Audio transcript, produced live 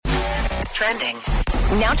trending.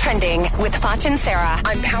 Now trending with Foch and Sarah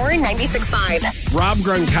on Power 96.5. Rob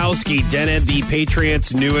Gronkowski dented the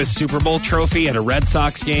Patriots' newest Super Bowl trophy at a Red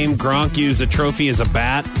Sox game. Gronk used a trophy as a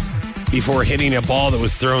bat before hitting a ball that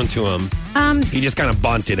was thrown to him. He just kind of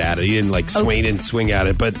bunted at it. He didn't swing at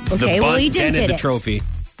it, but the bunt dented the trophy.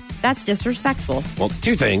 That's disrespectful. Well,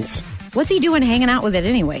 two things. What's he doing hanging out with it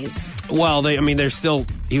anyways? Well, he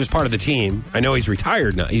was part of the team. I know he's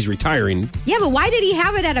retired now. He's retiring. Yeah, but why did he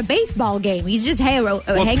have it at a baseball game? He's just hanging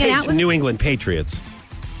out with New England Patriots.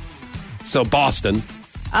 So Boston.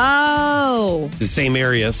 Oh. The same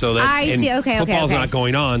area. So that I see. Okay, football's not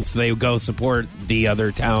going on, so they go support the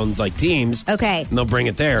other towns like teams. Okay. And they'll bring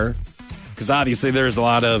it there. Because obviously there's a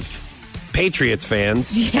lot of Patriots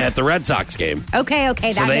fans at the Red Sox game. Okay,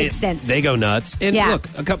 that makes sense. They go nuts. And look,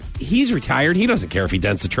 he's retired. He doesn't care if he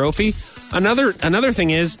dents a trophy. Another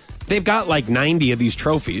thing is, they've got like 90 of these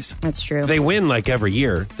trophies. That's true. They win like every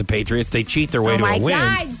year, the Patriots. They cheat their way to a win. Oh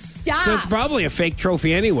my God, stop. So it's probably a fake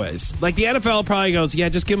trophy anyways. Like the NFL probably goes, yeah,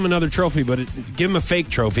 just give them another trophy, but give them a fake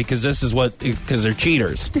trophy because they're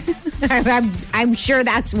cheaters. I'm sure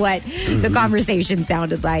that's what the conversation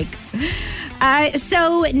sounded like.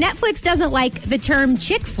 So Netflix doesn't like the term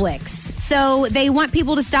chick flicks. So they want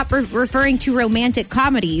people to stop referring to romantic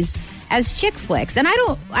comedies as chick flicks. And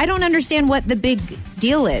I don't understand what the big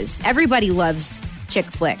deal is. Everybody loves chick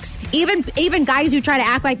flicks. Even guys who try to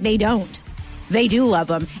act like they don't. They do love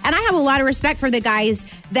them. And I have a lot of respect for the guys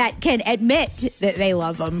that can admit that they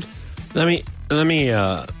love them. Let me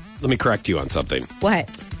correct you on something. What?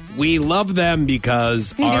 We love them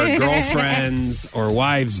because our girlfriends or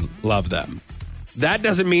wives love them. That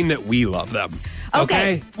doesn't mean that we love them.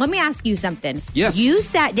 Okay? Let me ask you something. Yes. You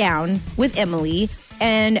sat down with Emily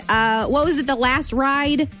and what was it, the last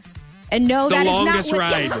ride? And no, the that longest is not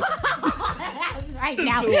ride. Right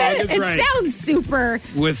now. It sounds super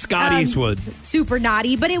with Scott Eastwood. Super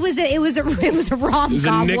naughty, but it was a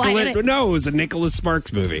rom-com. It was a Nicholas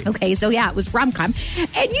Sparks movie. Okay, so yeah, it was rom-com.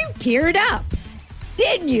 And you teared up.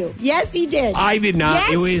 Didn't you? Yes, he did. I did not.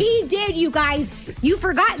 Yes, he did, you guys. You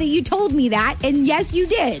forgot that you told me that, and yes, you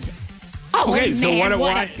did. Oh, okay, man, so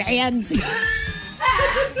what a pansy.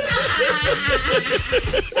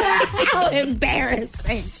 How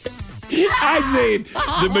embarrassing. I'm saying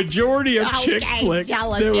the majority of chick flicks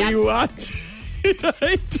that we watch,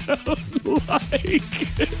 I don't like.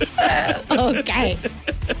 Okay.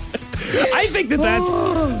 I think that's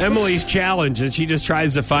Emily's challenge, and she just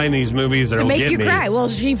tries to find these movies that'll make get you me. Cry. Well,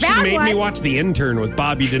 she made one. me watch The Intern with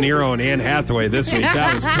Bobby De Niro and Anne Hathaway this week.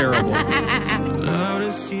 That was terrible.